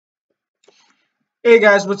Hey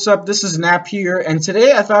guys, what's up? This is Nap here, and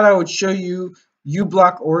today I thought I would show you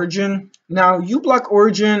Ublock Origin. Now, Ublock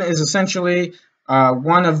Origin is essentially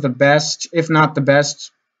one of the best, if not the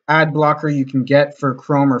best, ad blocker you can get for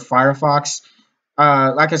Chrome or Firefox.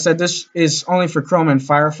 Like I said, this is only for Chrome and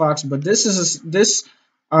Firefox, but this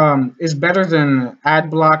is better than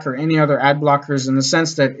Adblock or any other ad blockers in the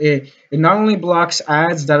sense that it not only blocks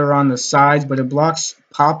ads that are on the sides, but it blocks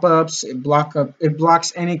pop-ups. It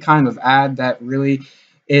blocks any kind of ad that really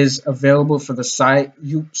is available for the site.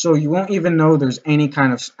 You won't even know there's any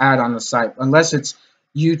kind of ad on the site unless it's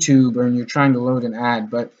YouTube and you're trying to load an ad,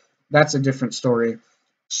 but that's a different story.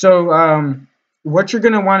 So what you're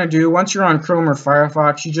going to want to do once you're on Chrome or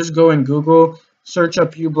Firefox, you just go in Google, search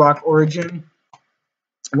up uBlock Origin.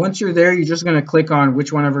 Once you're there, you're just going to click on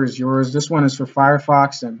whichever is yours. This one is for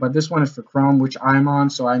Firefox, but this one is for Chrome, which I'm on,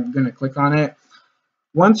 so I'm going to click on it.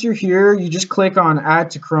 Once you're here, you just click on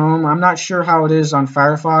Add to Chrome. I'm not sure how it is on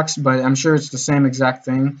Firefox, but I'm sure it's the same exact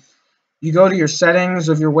thing. You go to your settings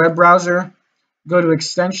of your web browser, go to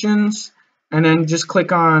extensions, and then just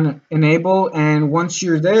click on Enable. And once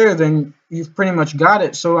you're there, then you've pretty much got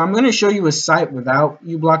it. So I'm going to show you a site without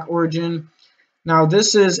uBlock Origin. Now,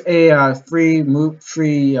 this is a free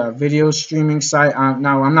video streaming site.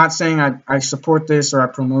 Now, I'm not saying I support this or I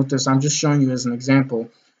promote this. I'm just showing you as an example.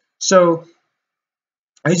 So,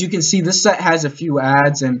 as you can see, this site has a few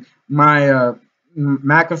ads, and my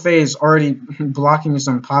McAfee is already blocking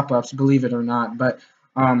some pop-ups, believe it or not. But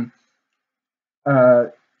um,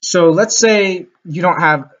 so let's say you don't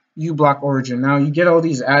have uBlock Origin. Now, you get all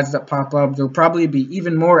these ads that pop up. There'll probably be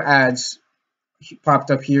even more ads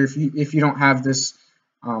popped up here if you don't have this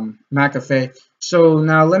McAfee. So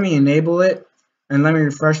now let me enable it and let me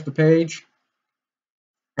refresh the page.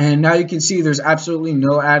 And now you can see there's absolutely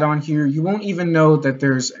no ad on here. You won't even know that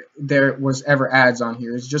there was ever ads on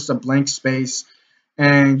here. It's just a blank space,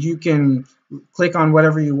 and you can click on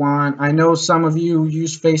whatever you want. I know some of you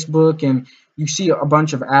use Facebook and you see a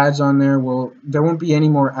bunch of ads on there. Well, there won't be any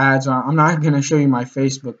more ads on. I'm not going to show you my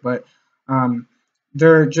Facebook, but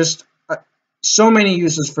there are just so many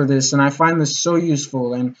uses for this, and I find this so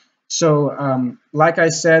useful. And so, like I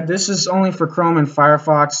said, this is only for Chrome and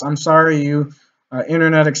Firefox. I'm sorry, you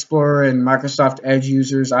Internet Explorer and Microsoft Edge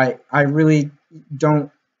users. I really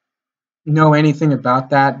don't know anything about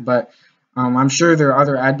that, but I'm sure there are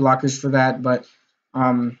other ad blockers for that. But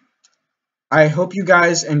um, I hope you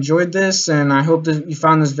guys enjoyed this, and I hope that you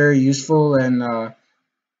found this very useful. And I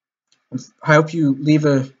hope you leave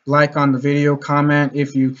a like on the video, comment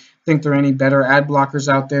if you think there are any better ad blockers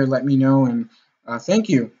out there. Let me know, and thank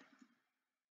you.